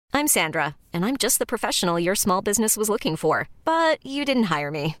I'm Sandra, and I'm just the professional your small business was looking for. But you didn't hire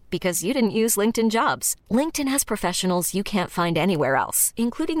me because you didn't use LinkedIn Jobs. LinkedIn has professionals you can't find anywhere else,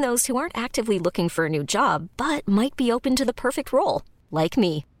 including those who aren't actively looking for a new job, but might be open to the perfect role, like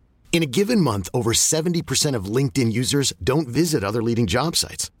me. In a given month, over 70% of LinkedIn users don't visit other leading job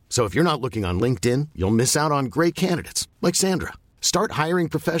sites. So if you're not looking on LinkedIn, you'll miss out on great candidates like Sandra. Start hiring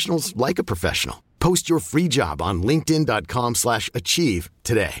professionals like a professional. Post your free job on linkedin.com/achieve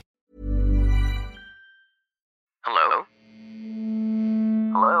today. Hello?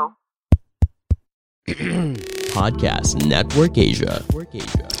 Hello? Podcast Network Asia.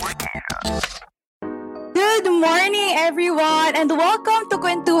 Good morning, everyone, and welcome to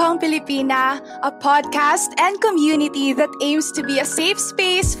Kwentuhang Pilipina, a podcast and community that aims to be a safe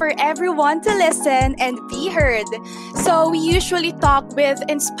space for everyone to listen and be heard. So we usually talk with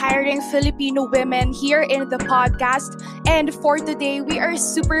inspiring Filipino women here in the podcast, and for today, we are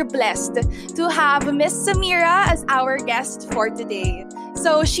super blessed to have Miss Samira as our guest for today.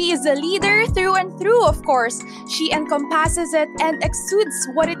 So she is a leader through and through, of course. She encompasses it and exudes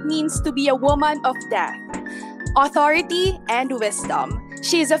what it means to be a woman of depth, authority, and wisdom.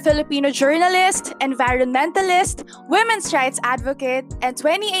 She is a Filipino journalist, environmentalist, women's rights advocate, and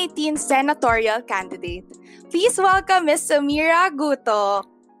 2018 senatorial candidate. Please welcome Miss Samira Guto.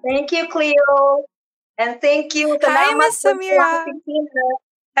 Thank you, Cleo. And thank you. Hi, Miss Samira.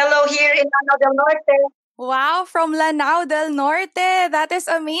 Hello here in Lanao del Norte. Wow, from Lanao del Norte. That is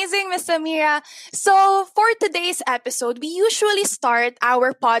amazing, Miss Samira. So, for today's episode, we usually start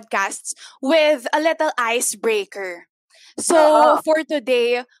our podcasts with a little icebreaker. So, for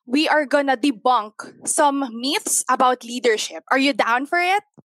today, we are gonna debunk some myths about leadership. Are you down for it?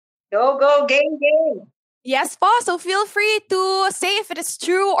 Go, game. Yes, po. So feel free to say if it is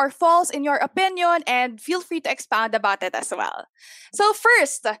true or false in your opinion, and feel free to expound about it as well. So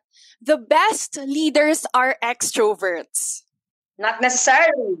first, the best leaders are extroverts. Not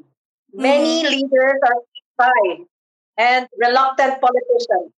necessarily. Many leaders are shy and reluctant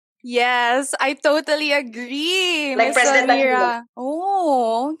politicians. Yes, I totally agree, Like Miss President Samira.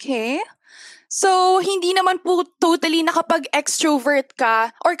 Oh, okay. So, hindi naman po totally na kapag extrovert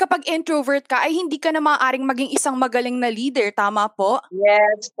ka or kapag introvert ka ay hindi ka na maaaring maging isang magaling na leader. Tama po?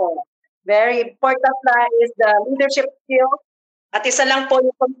 Yes po. Very important na is the leadership skills. At isa lang po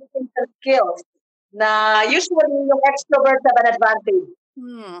yung communication skills na usually yung extrovert have an advantage.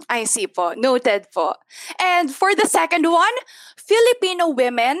 I see po. Noted po. And for the second one, Filipino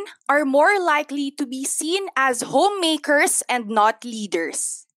women are more likely to be seen as homemakers and not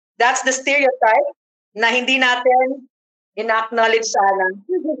leaders. That's the stereotype na hindi natin ina-acknowledge sana.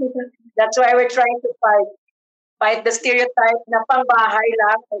 That's why we're trying to fight the stereotype na pangbahay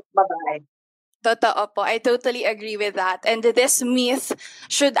lang at babae. Totoo po. I totally agree with that. And this myth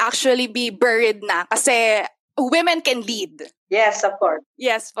should actually be buried na kasi women can lead. Yes, of course.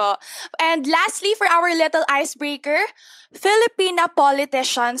 Yes po. And lastly, for our little icebreaker, Filipina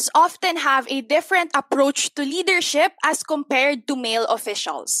politicians often have a different approach to leadership as compared to male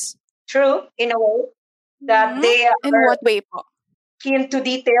officials. True, in a way, that they are In what way po? keen to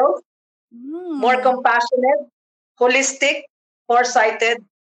details, more compassionate, holistic, foresighted,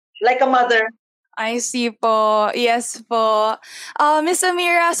 like a mother. I see po. Yes po. Miss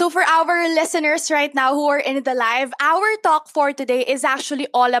Amira, so for our listeners right now who are in the live, our talk for today is actually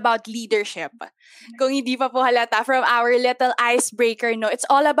all about leadership. Kung hindi pa po halata from our little icebreaker, no? It's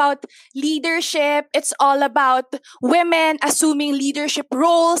all about leadership. It's all about women assuming leadership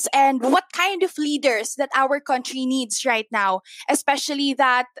roles and what kind of leaders that our country needs right now. Especially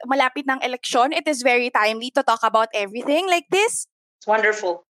that malapit ng eleksyon, it is very timely to talk about everything like this. It's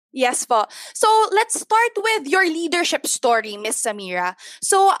wonderful. Yes po. So, let's start with your leadership story, Miss Samira.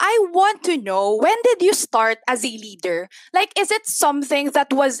 So, I want to know, when did you start as a leader? Like, is it something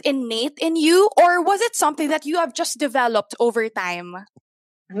that was innate in you, or was it something that you have just developed over time?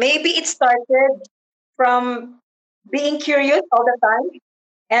 Maybe it started from being curious all the time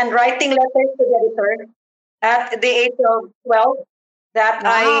and writing letters to the editor at the age of 12 that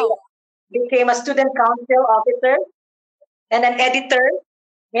I became a student council officer and an editor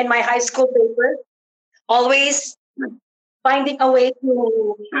in my high school paper, always finding a way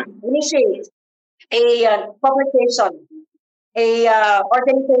to initiate a publication, a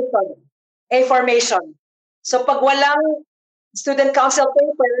organization, a formation. So pag walang student council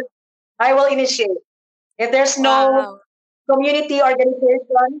paper, I will initiate. If there's no community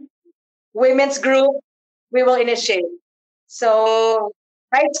organization, women's group, we will initiate. So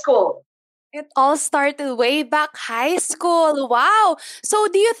high school, It all started way back high school. Wow! So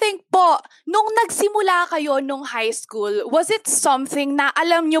do you think po, nung nagsimula kayo nung high school, was it something na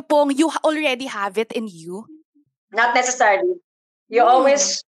alam nyo pong you already have it in you? Not necessarily. You Hmm.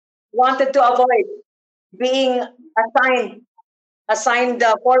 always wanted to avoid being assigned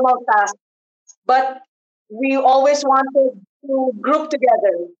the formal task, but we always wanted to group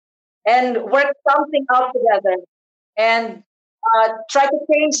together and work something out together and try to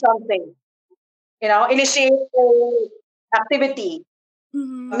change something. Initiate a activity,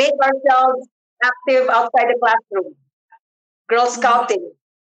 Mhm. make ourselves active outside the classroom, Girl Mhm. Scouting.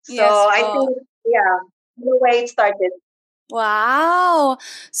 So Yes I po. think, yeah, the way it started. Wow!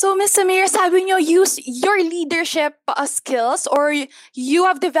 So, Miss Samir, sabi nyo, use your leadership skills or you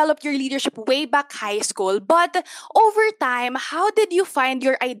have developed your leadership way back high school. But over time, how did you find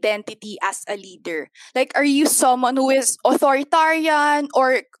your identity as a leader? Like, are you someone who is authoritarian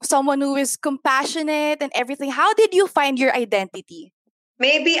or someone who is compassionate and everything? How did you find your identity?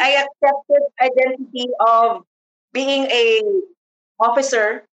 Maybe I accepted identity of being a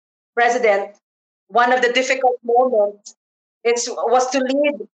officer, president. One of the difficult moments was to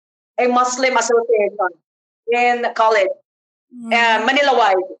lead a Muslim association in college, Mm-hmm.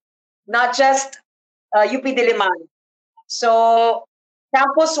 Manila-wide, not just UP Diliman. So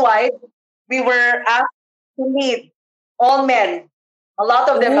campus-wide, we were asked to lead all men. A lot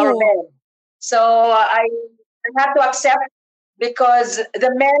of them are Oh. men. So I had to accept because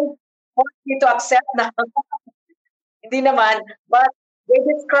the men want me to accept na hindi naman, but they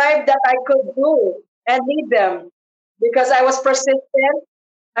described that I could do and lead them because I was persistent.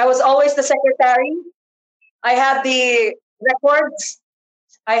 I was always the secretary. I had the records.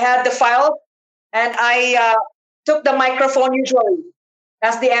 I had the files, and I took the microphone usually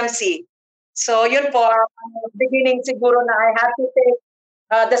as the MC. So yun po, beginning siguro na I had to take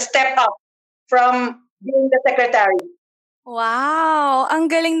the step up from being the secretary. Wow! Ang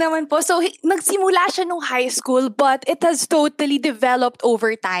galing naman po. So, nagsimula siya nung high school but it has totally developed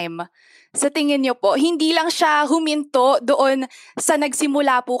over time. Sa tingin niyo po, hindi lang siya huminto doon sa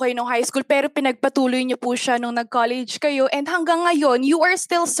nagsimula po kayo nung high school pero pinagpatuloy niyo po siya nung nag-college kayo and hanggang ngayon, you are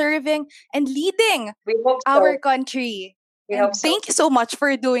still serving and leading We hope our so. country. We hope And so. thank you so much for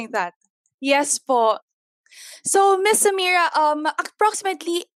doing that. Yes po. So, Miss Samira,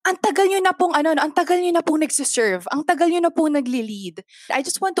 approximately, ang tagal nyo na pong, ano, no, ang tagal nyo na pong nagsiserve, ang tagal nyo na pong nagli-lead. I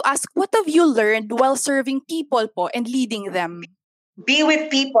just want to ask, what have you learned while serving people po and leading them? Be with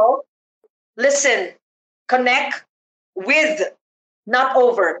people, listen, connect with, not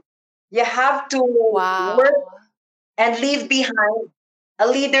over. You have to work Wow. and leave behind a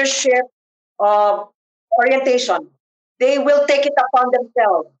leadership uh, orientation. They will take it upon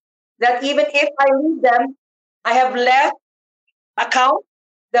themselves that even if I lead them, I have left account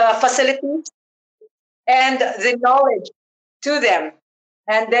the facilities and the knowledge to them,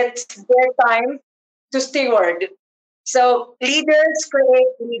 and that's their time to steward. So leaders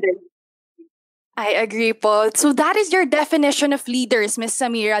create leaders. I agree po. So that is your definition of leaders, Miss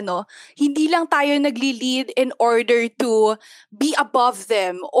Samira, no? Hindi lang tayo nagli-lead in order to be above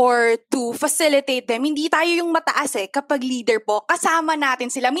them or to facilitate them. Hindi tayo yung mataas kapag leader po. Kasama natin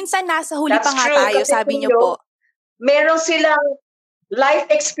sila. Minsan nasa huli pa That's nga true. tayo, Kasi sabi niyo tayo, po. meron silang life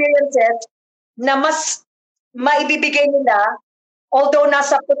experiences na mas maibibigay nila, although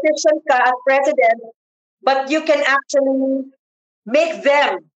nasa position ka as president, but you can actually make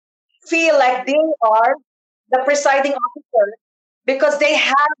them feel like they are the presiding officer because they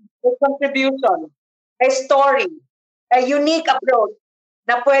have a contribution, a story, a unique approach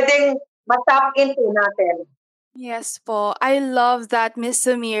na pwedeng matap into natin. Yes po. I love that, Miss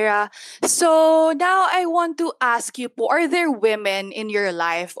Samira. So now I want to ask you po, are there women in your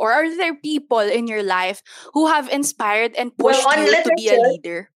life or are there people in your life who have inspired and Well, pushed on you to be a literature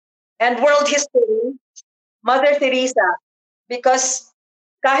leader? and world history, Mother Teresa, because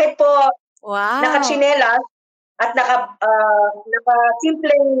kahit po Wow. nakachinelas at naka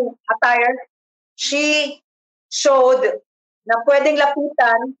simpleng attire, she showed na pwedeng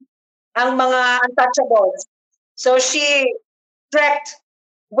lapitan ang mga untouchables. So she trekked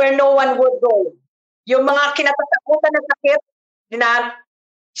where no one would go. Yung mga kinatatakutan ng sakit,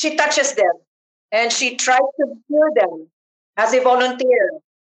 she touches them and she tries to cure them as a volunteer,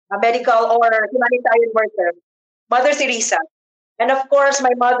 a medical or humanitarian worker. Mother Teresa. And of course,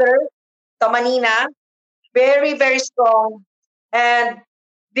 my mother, Tomanina, very, very strong and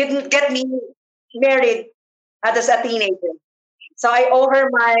didn't get me married as a teenager. So I owe her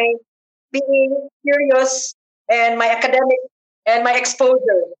my being curious and my academic and my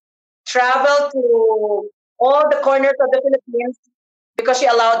exposure. Travel to all the corners of the Philippines because she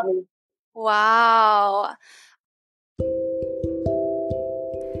allowed me. Wow.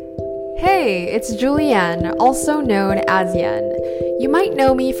 Hey, it's Julianne, also known as Yen. You might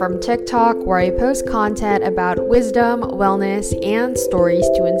know me from TikTok, where I post content about wisdom, wellness, and stories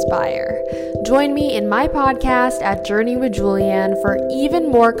to inspire. Join me in my podcast at Journey with Julianne for even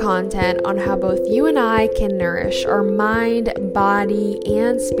more content on how both you and I can nourish our mind, body,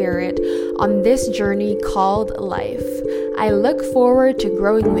 and spirit on this journey called life. I look forward to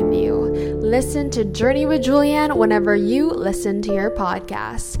growing with you. Listen to Journey with Julianne whenever you listen to your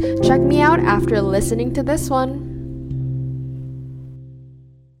podcast. Check me out after listening to this one.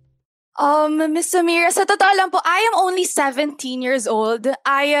 Miss Samira, sa totoo lang po, I am only 17 years old.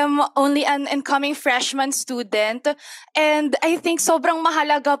 I am only an incoming freshman student. And I think sobrang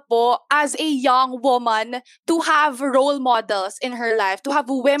mahalaga po as a young woman to have role models in her life, to have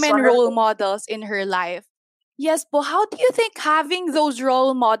women role models in her life. Yes po, how do you think having those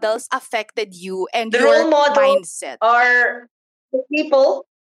role models affected you and The your role models mindset? are the people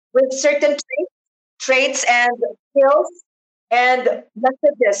with certain traits and skills and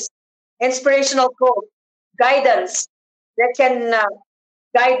messages, inspirational quotes, guidance that can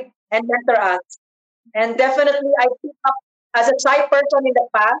guide and mentor us. And definitely, I pick up as a shy person in the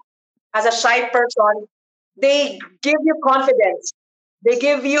past, as a shy person, they give you confidence, they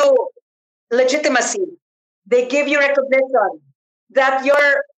give you legitimacy, they give you recognition that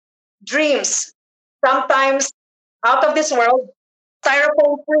your dreams, sometimes out of this world,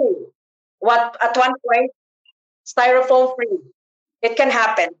 styrofoam free. What at one point, styrofoam free. It can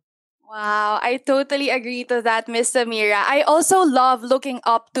happen. Wow, I totally agree to that, Miss Samira. I also love looking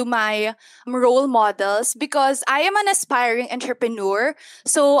up to my role models because I am an aspiring entrepreneur.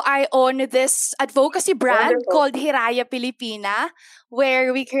 So I own this advocacy brand Wonderful. called Hiraya Pilipina,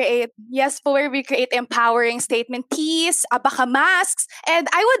 where we create, yes, where we create empowering statement tees, abaka masks, and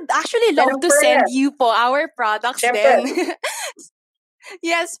I would actually love to send you po our products Siyempre. then.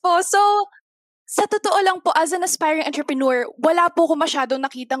 Yes po. So, sa totoo lang po, as an aspiring entrepreneur, wala po ko masyadong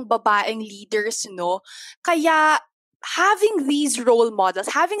nakitang babaeng leaders, no? Kaya, having these role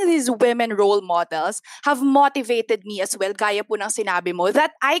models, having these women role models have motivated me as well, gaya po ng sinabi mo,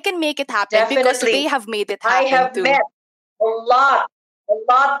 that I can make it happen because Definitely. they have made it I happen have too. met a lot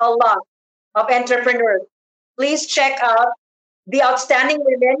of entrepreneurs. Please check out the outstanding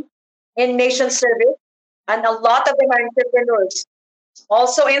women in nation service, and a lot of them are entrepreneurs.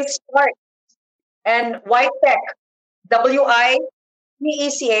 Also in Spark and White Tech, WITECH,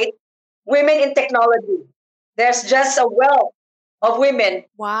 Women in Technology. There's just a wealth of women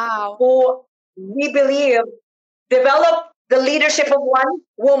Wow. who we believe develop the leadership of one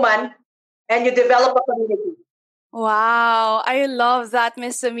woman and you develop a community. Wow, I love that,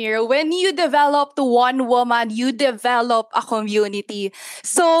 Miss Samira. When you develop to one woman, you develop a community.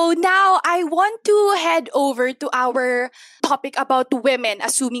 So now I want to head over to our topic about women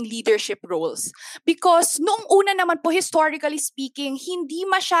assuming leadership roles. Because noong una naman po, historically speaking, hindi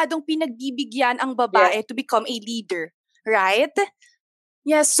masyadong pinagbibigyan ang babae to become a leader. Right?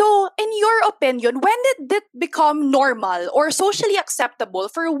 Yes, so in your opinion, when did it become normal or socially acceptable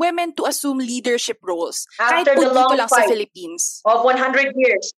for women to assume leadership roles? After Kahit po the dito long lang sa fight Philippines. of 100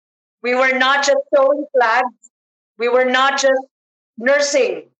 years, we were not just showing flags, we were not just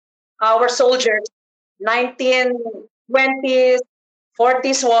nursing our soldiers, 1920s,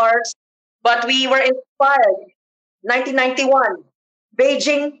 40s wars, but we were inspired. 1991,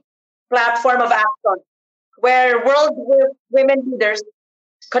 Beijing Platform of Action, where world women leaders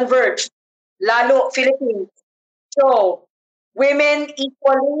converged, lalo Philippines. So, women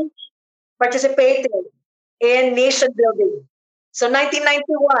equally participating in nation building. So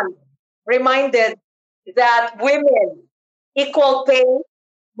 1991 reminded that women equal pay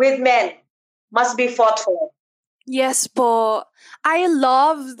with men must be fought for. Yes po. I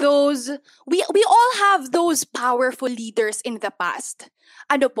love those. We all have those powerful leaders in the past.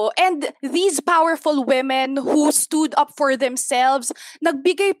 Ano po? And these powerful women who stood up for themselves,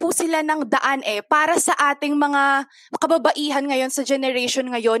 nagbigay po sila ng daan para sa ating mga kababaihan ngayon sa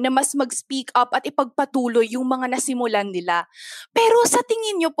generation ngayon na mas mag-speak up at ipagpatuloy yung mga nasimulan nila. Pero sa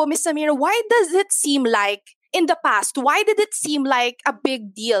tingin niyo po, Miss Samira, why does it seam like in the past, why did it seem like a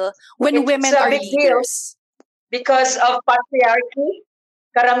big deal when It's women a are big deal. leaders? Because of patriarchy,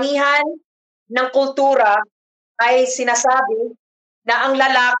 karamihan ng kultura ay sinasabi na ang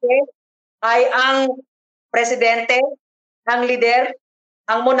lalaki ay ang presidente, ang lider,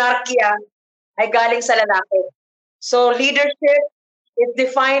 ang monarkiya ay galing sa lalaki. So leadership is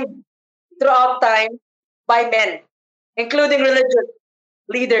defined throughout time by men, including religious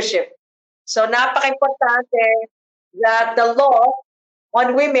leadership. So napaka-importante that the law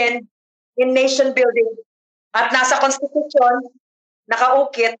on women in nation building. At nasa Constitution,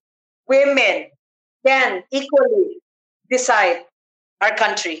 nakaukit, women can equally decide our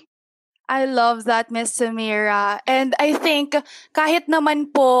country. I love that, Miss Samira. And I think kahit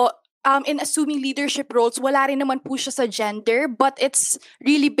naman po in assuming leadership roles, wala rin naman po siya sa gender, but it's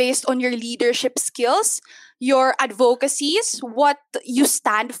really based on your leadership skills, your advocacies, what you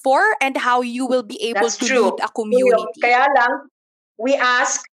stand for, and how you will be able That's to true. lead a community. Kaya lang, we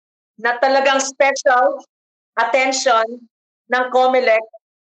ask na talagang special attention ng COMELEC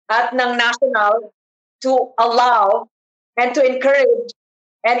at ng National to allow and to encourage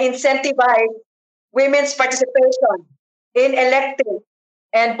and incentivize women's participation in elected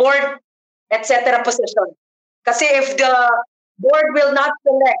and board, etc. position. Kasi if the board will not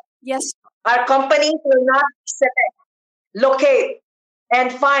select, Yes. our companies will not select, locate,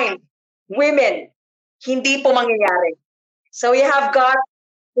 and find women, hindi po mangyayari. So we have got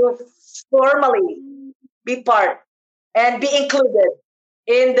to formally be part and be included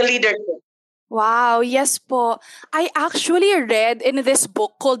in the leadership. Wow, yes po. I actually read in this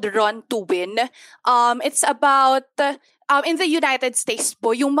book called Run to Win. It's about in the United States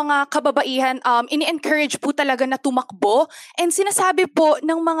po, yung mga kababaihan, ini-encourage po talaga na tumakbo. And sinasabi po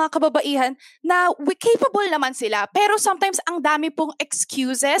ng mga kababaihan na capable naman sila. Pero sometimes ang dami pong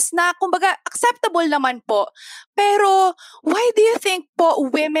excuses na kumbaga acceptable naman po. Pero why do you think po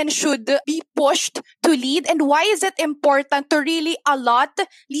women should be pushed to lead? And why is it important to really allot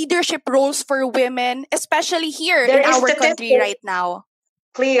leadership roles for women, especially here in our country right now?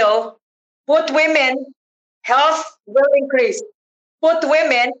 Cleo, put women, health will increase. Put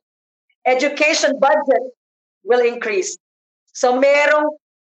women, education budget will increase. So merong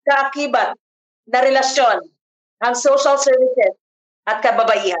kaakibat na relasyon ang social services at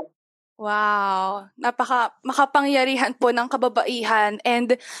kababaihan. Wow, makapangyarihan po ng kababaihan,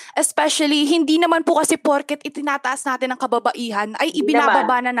 and especially hindi naman po kasi porket itinataas natin ang kababaihan ay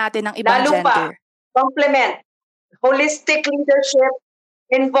ibinababa na natin ang ibang Lalo gender. Pa, complement. Holistic leadership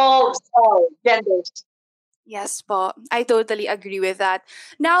involves all genders. Yes po, I totally agree with that.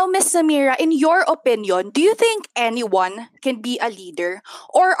 Now, Miss Samira, in your opinion, do you think anyone can be a leader?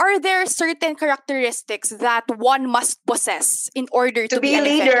 Or are there certain characteristics that one must possess in order to be an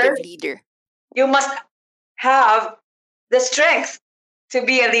effective leader? You must have the strength to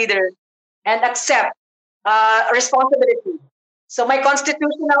be a leader and accept responsibility. So my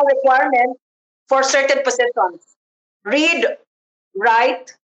constitutional requirement for certain positions, read,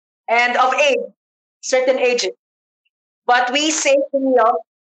 write, and of age, certain ages. But we say to you,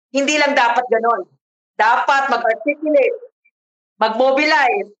 hindi lang dapat ganon. Dapat mag-articulate,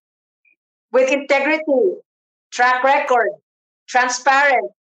 mag-mobilize with integrity, track record,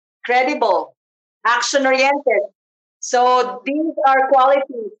 transparent, credible, action-oriented. So these are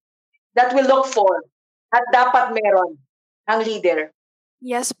qualities that we look for at dapat meron ang leader.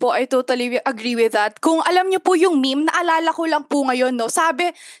 Yes po, I totally agree with that. Kung alam niyo po yung meme, naalala ko lang po ngayon, no?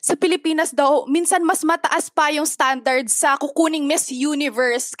 Sabi, sa Pilipinas daw, minsan mas mataas pa yung standards sa kukuning Miss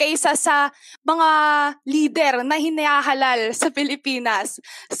Universe kaysa sa mga leader na hinahalal sa Pilipinas.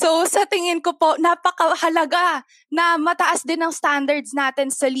 So, sa tingin ko po, napakahalaga na mataas din ang standards natin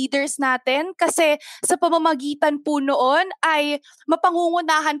sa leaders natin kasi sa pamamagitan po noon ay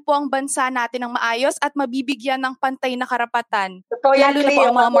mapangungunahan po ang bansa natin ng maayos at mabibigyan ng pantay na karapatan. So, lalo na po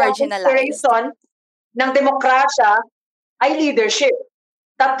ang mga marginalized. Ang ng demokrasya ay leadership.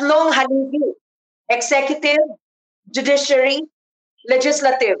 Tatlong haligi. Executive, judiciary,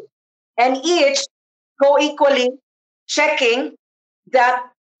 legislative. And each co-equally checking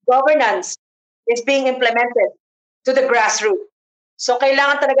that governance is being implemented to the grassroots. So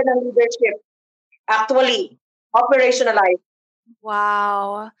kailangan talaga ng leadership actually operationalized.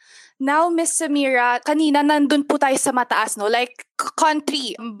 Wow. Now, Miss Samira, kanina nandun po tayo sa mataas, no? Like,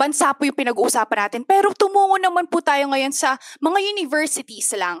 country, bansa po yung pinag-uusapan natin. Pero tumungo naman po tayo ngayon sa mga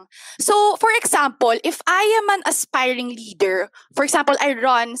universities lang. So, for example, if I am an aspiring leader, for example, I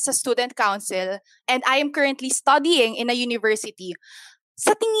run sa student council, and I am currently studying in a university,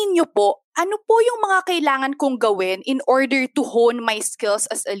 sa tingin niyo po, ano po yung mga kailangan kong gawin in order to hone my skills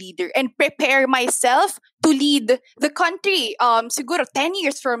as a leader and prepare myself to lead the country siguro 10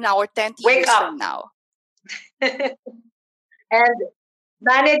 years from now or 20 years from now? And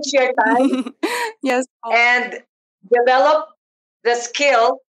manage your time. Yes. And develop the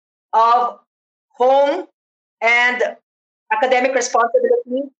skill of home and academic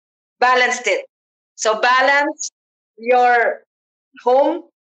responsibility. Balanced it. So balance your home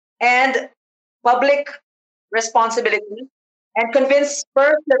and public responsibility and convince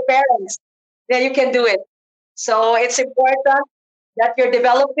first your parents that you can do it. So it's important that you're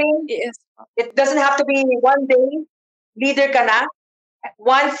developing. Yes. It doesn't have to be one day, leader ka na.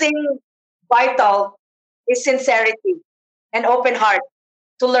 One thing vital is sincerity and open heart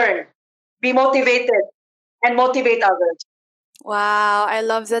to learn, be motivated, and motivate others. Wow, I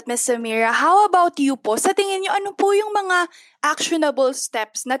love that, Miss Samira. How about you po? Sa tingin niyo, ano po yung mga actionable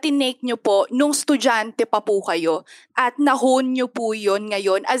steps na tinake niyo po nung estudyante pa po kayo at nahone niyo po yun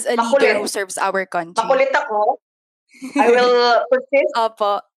ngayon as a leader who serves our country? Makulit ako. I will persist.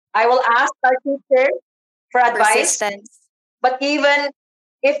 Opo. I will ask our teacher for advice. Persistence. But even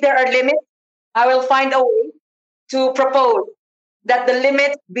if there are limits, I will find a way to propose that the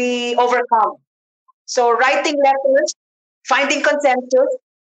limits be overcome. So writing letters, finding consensus,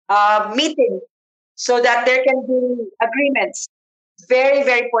 meeting so that there can be agreements. Very,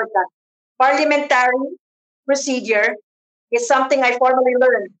 very important. Parliamentary procedure is something I formally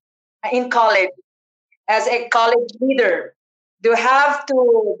learned in college as a college leader. You have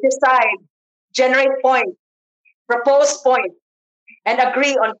to decide, generate points, propose points, and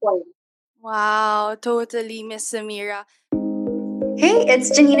agree on points. Wow, totally, Miss Samira. Hey, it's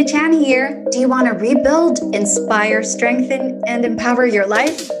Janina Chan here. Do you want to rebuild, inspire, strengthen, and empower your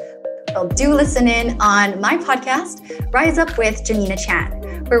life? Well, do listen in on my podcast, Rise Up with Janina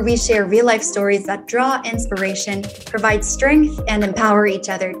Chan, where we share real-life stories that draw inspiration, provide strength, and empower each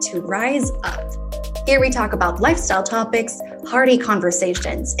other to rise up. Here we talk about lifestyle topics, hearty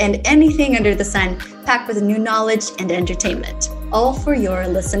conversations, and anything under the sun packed with new knowledge and entertainment, all for your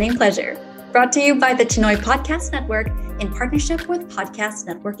listening pleasure. Brought to you by the Chinoy Podcast Network in partnership with Podcast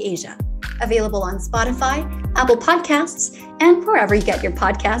Network Asia. Available on Spotify, Apple Podcasts, and wherever you get your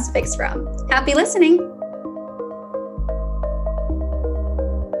podcast fix from. Happy listening!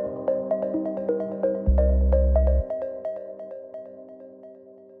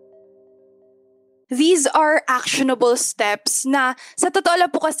 These are actionable steps na sa totoo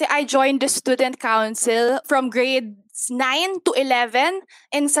lang po kasi I joined the student council from grades 9 to 11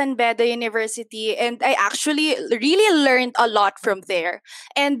 in San Beda University, and I actually really learned a lot from there.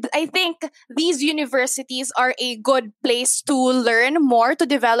 And I think these universities are a good place to learn more, to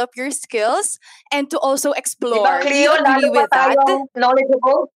develop your skills, and to also explore. Diba, Cleo, Do you agree lalo with pa that? tayo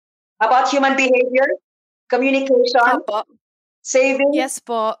knowledgeable about human behavior, communication, Opo. saving, Yes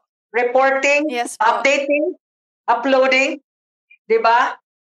po. reporting, Yes po. updating, uploading, di ba?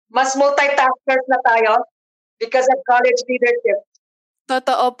 Mas multitaskers na tayo because of college leadership.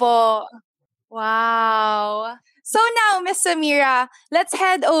 Totoo po. Wow. So now, Miss Samira, let's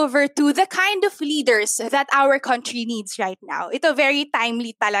head over to the kind of leaders that our country needs right now. Ito very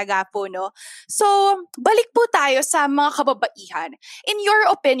timely talaga po, no? So, balik po tayo sa mga kababaihan. In your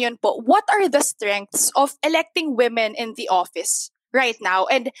opinion po, what are the strengths of electing women in the office right now?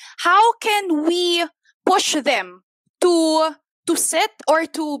 And how can we push them to sit or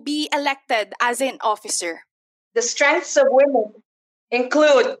to be elected as an officer? The strengths of women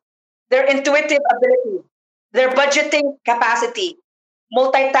include their intuitive ability, their budgeting capacity,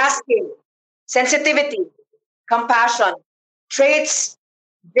 multitasking, sensitivity, compassion, traits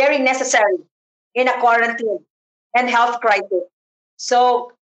very necessary in a quarantine and health crisis.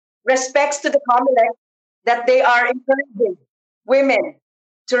 So, respects to the COMELEC that they are encouraging women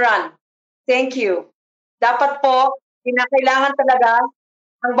to run. Thank you. Dapat po, kinakailangan talaga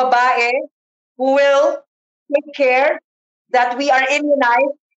ang babae who will take care that we are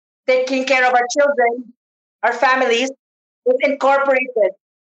immunized, taking care of our children, our families, is incorporated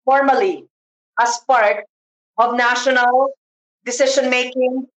formally as part of national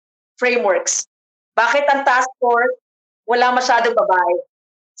decision-making frameworks. Bakit ang task force wala masyadong babae?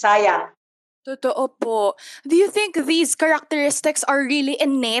 Sayang. Totoo po. Do you think these characteristics are really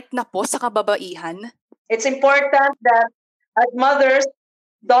innate na po sa kababaihan? It's important that as mothers,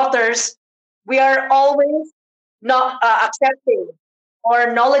 daughters, we are always not accepting or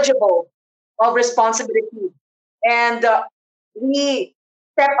knowledgeable of responsibility. And we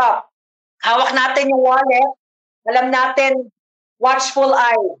step up. Hawak natin yung wallet. Alam natin, watchful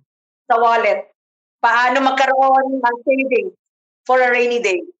eye sa wallet. Paano magkaroon ng savings for a rainy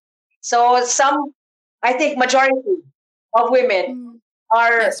day. So I think majority of women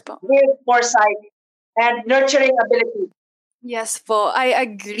are Yes po. with foresight and nurturing ability. Yes po, I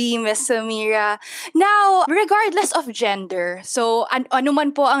agree, Miss Samira. Now, regardless of gender, so ano man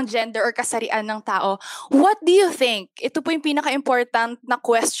po ang gender or kasarian ng tao, what do you think? Ito po yung pinaka-important na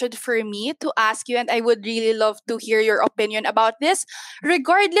question for me to ask you, and I would really love to hear your opinion about this.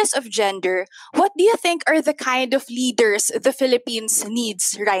 Regardless of gender, what do you think are the kind of leaders the Philippines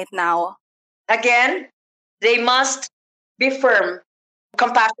needs right now? Again, they must be firm,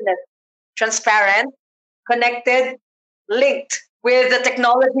 compassionate, transparent, connected, linked with the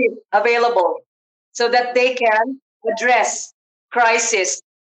technology available so that they can address crisis.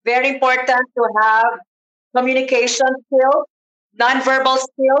 Very important to have communication skills, nonverbal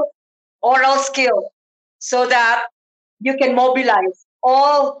skills, oral skills, so that you can mobilize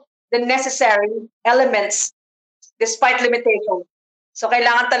all the necessary elements despite limitations. So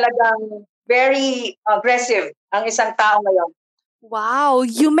kailangan talagang very aggressive ang isang tao ngayon. Wow,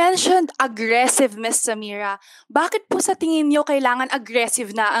 you mentioned aggressive, Miss Samira. Bakit po sa tingin niyo kailangan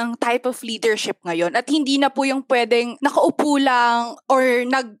aggressive na ang type of leadership ngayon at hindi na po yung pwedeng nakaupo lang or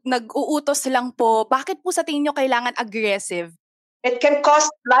nag-uutos lang po? Bakit po sa tingin niyo kailangan aggressive? It can cost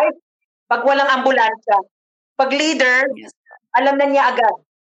life pag walang ambulansya. Pag leader, alam na niya agad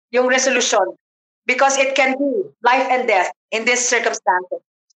yung resolution because it can be life and death in this circumstances.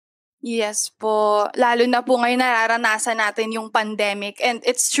 Yes po. Lalo na po ngayon nararanasan natin yung pandemic and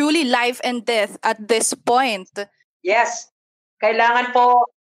it's truly life and death at this point. Yes. Kailangan po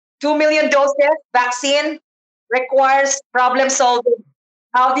 2 million doses vaccine requires problem solving.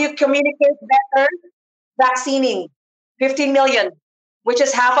 How do you communicate better? Vaccinating 15 million, which is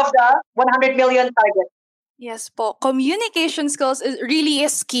half of the 100 million target. Yes po. Communication skills really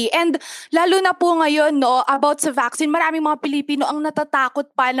is key. And lalo na po ngayon, no, about sa vaccine, maraming mga Pilipino ang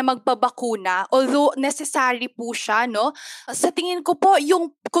natatakot pa na magpabakuna. Although necessary po siya, no? Sa tingin ko po, yung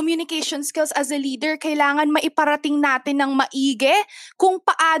communication skills as a leader, kailangan maiparating natin ng maigi kung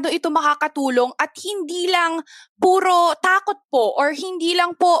paano ito makakatulong at hindi lang puro takot po or hindi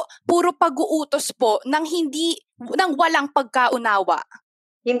lang po puro pag-uutos po nang walang pagkaunawa.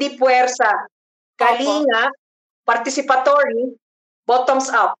 Hindi puwersa. Kalinga, participatory, bottoms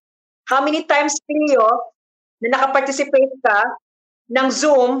up. How many times, Cleo, na nakaparticipate ka ng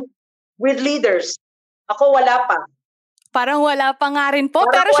Zoom with leaders? Ako wala pa. Parang wala pa nga rin po.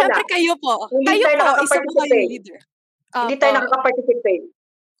 Parang pero syempre kayo po. Hindi kayo po, isa po kayo leader. Hindi tayo nakaka-participate.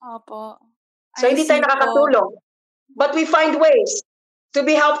 Opo. So hindi tayo nakakatulong. But we find ways to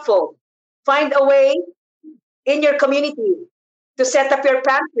be helpful. Find a way in your community to set up your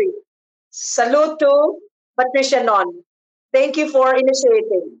pantry. Salute to Patricia Non. Thank you for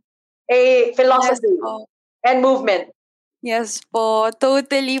initiating a philosophy and movement. Yes po,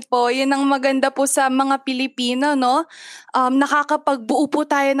 totally po. Yun ang maganda po sa mga Pilipino, no? Nakakapagbuo po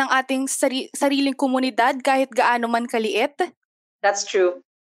tayo ng ating sariling komunidad kahit gaano man kaliit. That's true.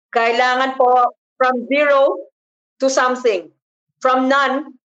 Kailangan po from zero to something. From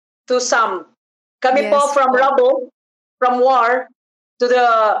none to some. Kami po from rubble, from war, to the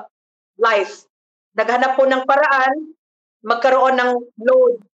life. Naghanap po ng paraan, magkaroon ng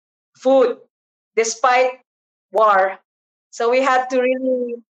load, food, despite war. So we had to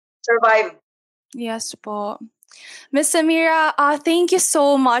really survive. Yes po. Ms. Samira, thank you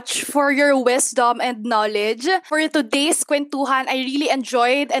so much for your wisdom and knowledge. For today's kwentuhan, I really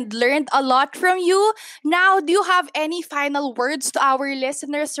enjoyed and learned a lot from you. Now, do you have any final words to our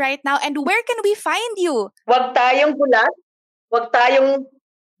listeners right now? And where can we find you? Huwag tayong gulat. Huwag tayong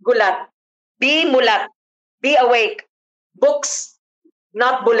gulat. Be mulat. Be awake. Books,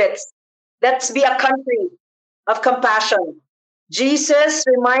 not bullets. Let's be a country of compassion. Jesus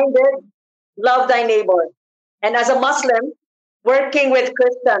reminded, love thy neighbor. And as a Muslim, working with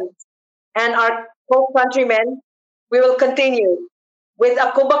Christians and our co-countrymen, we will continue with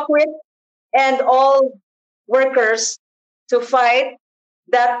Akubakwit and all workers to fight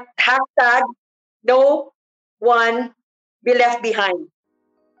that hashtag, no one be left behind.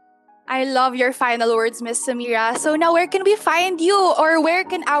 I love your final words, Ms. Samira. So now, where can we find you or where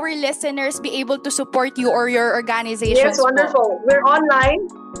can our listeners be able to support you or your organization? Yes, wonderful. We're online,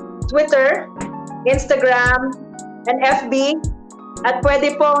 Twitter, Instagram, and FB. At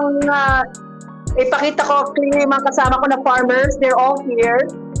pwede pong ipakita ko yung mga kasama ko na farmers. They're all here.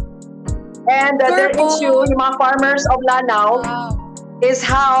 And their issue, yung mga farmers of Lanao, is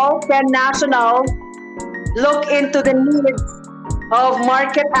how can National look into the needs of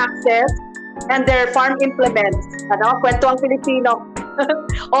market access and their farm implements. Kwento ang Filipino.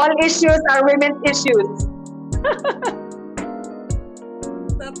 All issues are women's issues.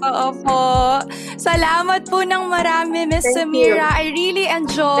 Totoo po. Salamat po ng marami, Ms. Samira. I really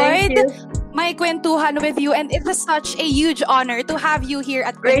enjoyed my kwentuhan with you and it was such a huge honor to have you here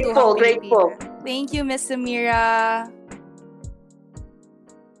at Kwentuhan. Grateful. Thank you, Ms. Samira.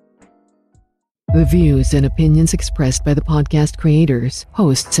 The views and opinions expressed by the podcast creators,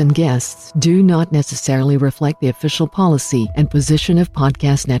 hosts, and guests do not necessarily reflect the official policy and position of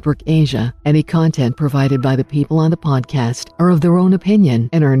Podcast Network Asia. Any content provided by the people on the podcast are of their own opinion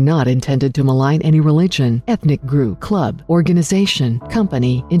and are not intended to malign any religion, ethnic group, club, organization,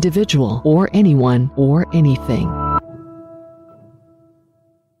 company, individual, or anyone or anything.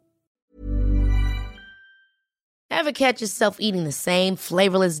 Ever catch yourself eating the same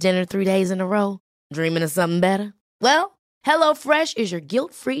flavorless dinner 3 days in a row? Dreaming of something better? Well, HelloFresh is your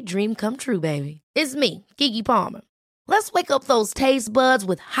guilt-free dream come true, baby. It's me, Keke Palmer. Let's wake up those taste buds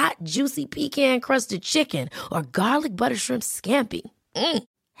with hot, juicy pecan-crusted chicken or garlic butter shrimp scampi.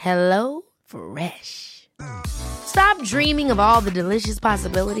 Hello Fresh. Stop dreaming of all the delicious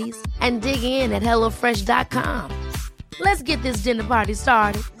possibilities and dig in at HelloFresh.com. Let's get this dinner party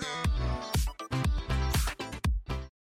started.